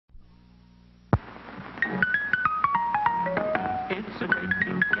It's a great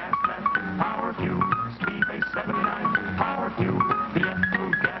new gas blast, power fuel, Speedway 79, power fuel, the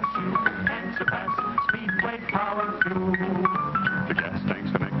F-fuel gas you can surpass, Speedway power fuel. The gas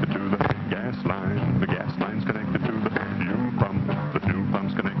tank's connected to the gas line. The gas line's connected to the fuel pump. The fuel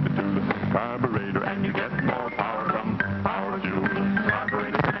pump's connected to the carburetor, and you get more power from power fuel. The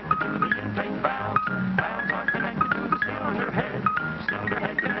carburetor connected to the intake valves. Valves are connected to the cylinder head. Cylinder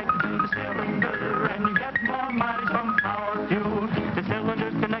head connected to the cylinder, and you get more mileage from power fuel. The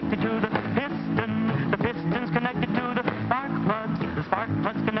cylinder's connected to the piston. The piston's connected to the spark plugs. The spark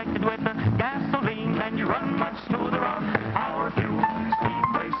plug's connected with the gasoline, and you run much smoother on power fuel.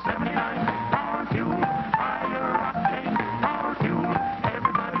 Speedway 79, power fuel. Higher octane, power fuel.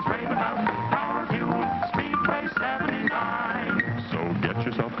 Everybody's raving about power fuel. Speedway 79. So get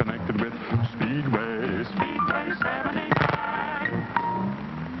yourself connected with Speedway. Speedway 79.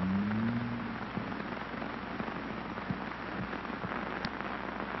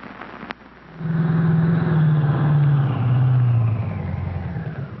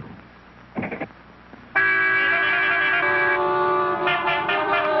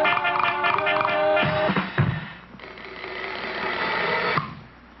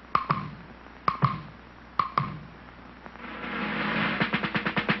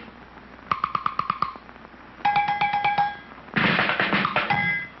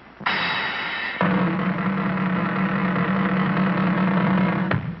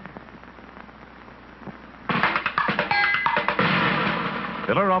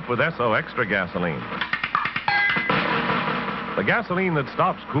 Fill her up with SO Extra gasoline. The gasoline that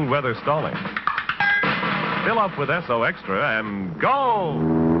stops cool weather stalling. Fill up with SO Extra and go!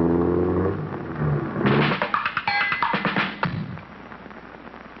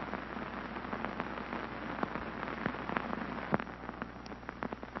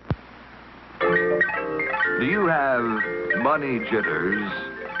 Do you have money jitters?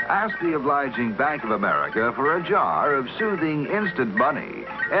 Ask the obliging Bank of America for a jar of soothing instant money,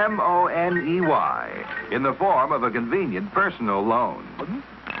 M-O-N-E-Y, in the form of a convenient personal loan.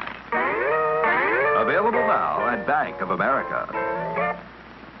 Available now at Bank of America.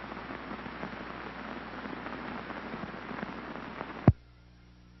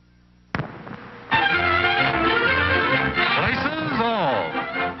 Places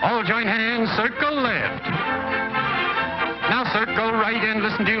all join hands, circle left. Now circle right and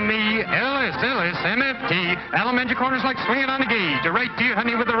listen to me. Ellis, MFT. Elementary corners like swinging on a gauge. A right to your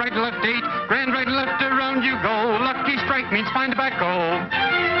honey with a right and left date. Grand right and left around you go. Lucky strike means fine tobacco.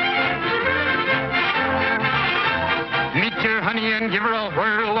 Meet your honey and give her a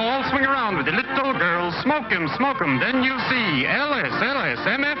whirl. All swing around with the little girls. Smoke 'em, then you'll see. Ellis,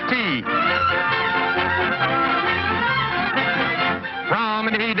 MFT.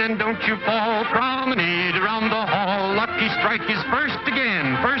 Promenade and don't you fall. Promenade around the hall. Lucky strike is first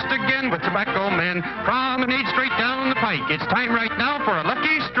again with tobacco men. Promenade straight down the pike. It's time right now for a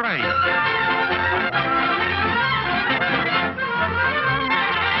lucky strike.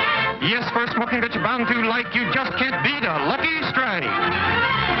 Yes, for smoking that you're bound to like, you just can't beat a lucky strike.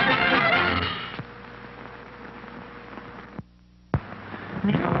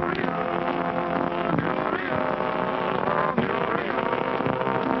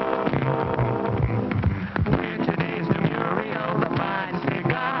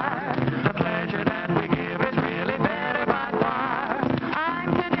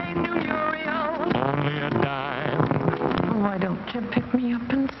 Pick me up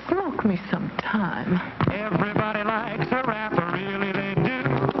and smoke me sometime. Everybody likes a rapper, really they do.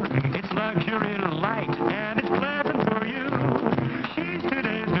 It's luxury light, and it's pleasant for you. She's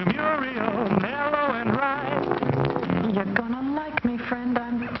today's new Muriel, mellow and right. You're gonna like me, friend.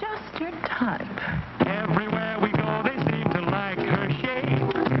 I'm just your type. Everywhere we go, they seem to like her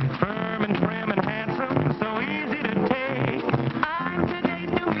shape. Firm and trim and handsome, so easy to take. I'm today's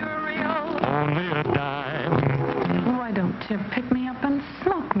new Muriel. Only a dime. Why don't you pick me up and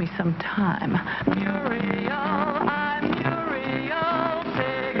smoke me sometime? Muriel, I'm Muriel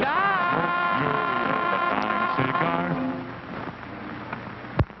Cigar. Cigar.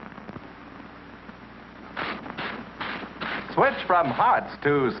 Switch from Hearts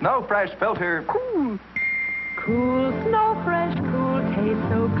to Snow Fresh Filter. Cool. Cool, Snow Fresh, cool, taste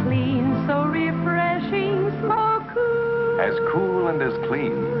so clean, so refreshing, so cool. As cool and as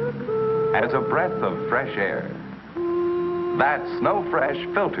clean as a breath of fresh air. That's Snow Fresh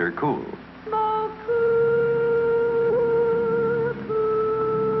Filter Cool. So cool.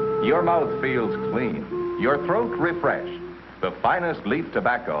 Your mouth feels clean, your throat refreshed. The finest leaf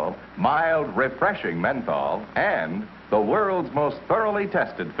tobacco, mild, refreshing menthol, and the world's most thoroughly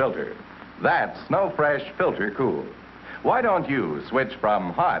tested filter. That's Snow Fresh Filter Cool. Why don't you switch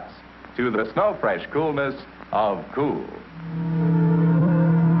from hots to the snow fresh coolness of cool?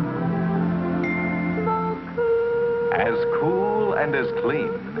 As cool and as clean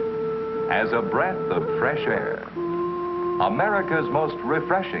as a breath of fresh air. America's most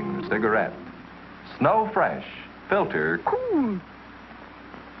refreshing cigarette. Snow Fresh, filter cool.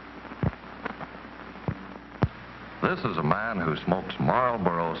 This is a man who smokes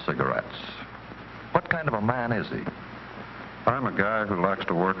Marlboro cigarettes. What kind of a man is he? I'm a guy who likes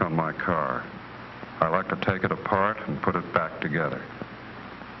to work on my car. I like to take it apart and put it back together.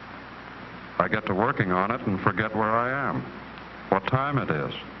 I get to working on it and forget where I am, what time it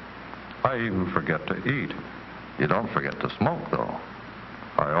is. I even forget to eat. You don't forget to smoke, though.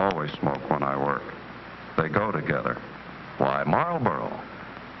 I always smoke when I work. They go together. Why Marlboro?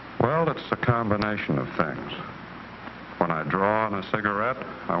 Well, it's a combination of things. When I draw on a cigarette,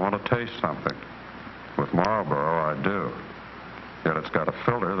 I want to taste something. With Marlboro, I do. Yet it's got a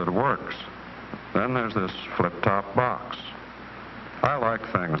filter that works. Then there's this flip-top box. I like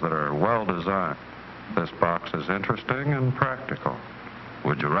things that are well designed. This box is interesting and practical.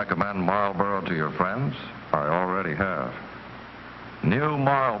 Would you recommend Marlboro to your friends? I already have. New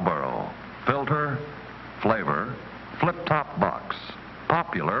Marlboro. Filter, flavor, flip-top box.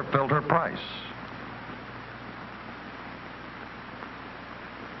 Popular filter price.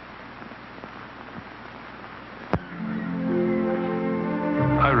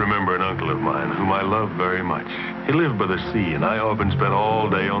 I remember an uncle of mine whom I loved very much. He lived by the sea, and I often spent all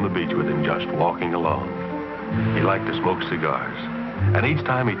day on the beach with him just walking along. He liked to smoke cigars, and each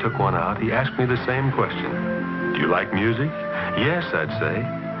time he took one out, he asked me the same question. Do you like music? Yes, I'd say.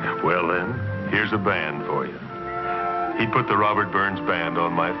 Well then, here's a band for you. He'd put the Robert Burns band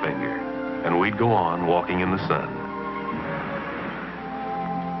on my finger, and we'd go on walking in the sun.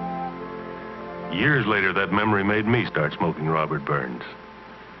 Years later, that memory made me start smoking Robert Burns.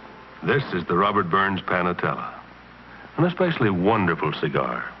 This is the Robert Burns Panatella, an especially wonderful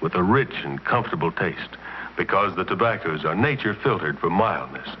cigar with a rich and comfortable taste because the tobaccos are nature filtered for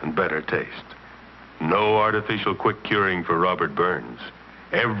mildness and better taste. No artificial quick curing for Robert Burns.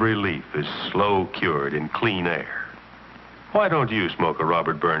 Every leaf is slow cured in clean air. Why don't you smoke a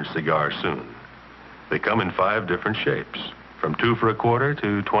Robert Burns cigar soon? They come in 5 different shapes, from 2 for a quarter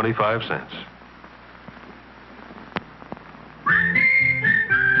to 25 cents.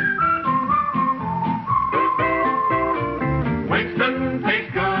 Winston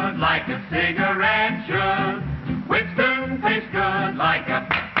tastes good like a cigarette should. Winston tastes good like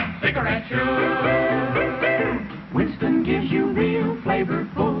a cigarette should. Winston gives you real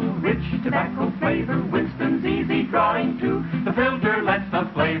flavorful, rich tobacco flavor. Winston's easy drawing too. The filter lets the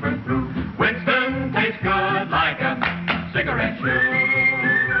flavor through. Winston tastes good like a cigarette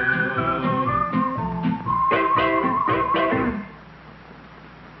should.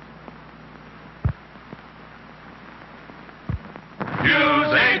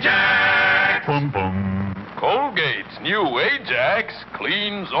 Use Ajax! Boom, boom. Colgate's new Ajax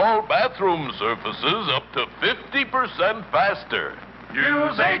cleans all bathroom surfaces up to 50% faster.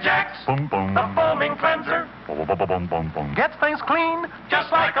 Use Ajax, Boom, boom. the foaming cleanser. Boom, boom, boom, boom, boom. Gets things clean just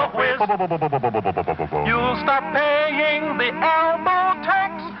like a whiz. You'll stop paying the elbow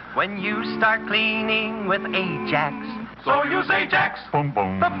tax when you start cleaning with Ajax. So use Ajax, Boom,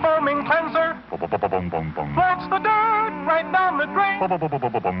 boom. the foaming cleanser. Boom, boom, boom, boom, boom. Floats the dirt right down the drain. Boom, boom,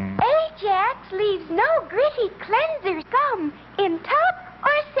 boom, boom, boom. Ajax leaves no gritty cleanser scum in tub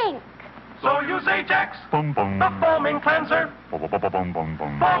or sink. So use Ajax, Boom, boom. the foaming cleanser. Boom, boom, boom, boom, boom,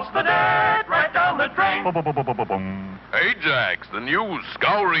 boom. Floats the dirt right down the drain. Boom, boom, boom, boom, boom, boom. Ajax, the new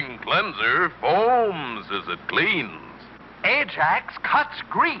scouring cleanser, foams as it cleans. Ajax cuts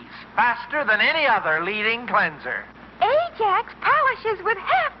grease faster than any other leading cleanser. Ajax polishes with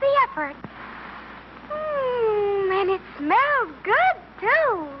half the effort. And it smells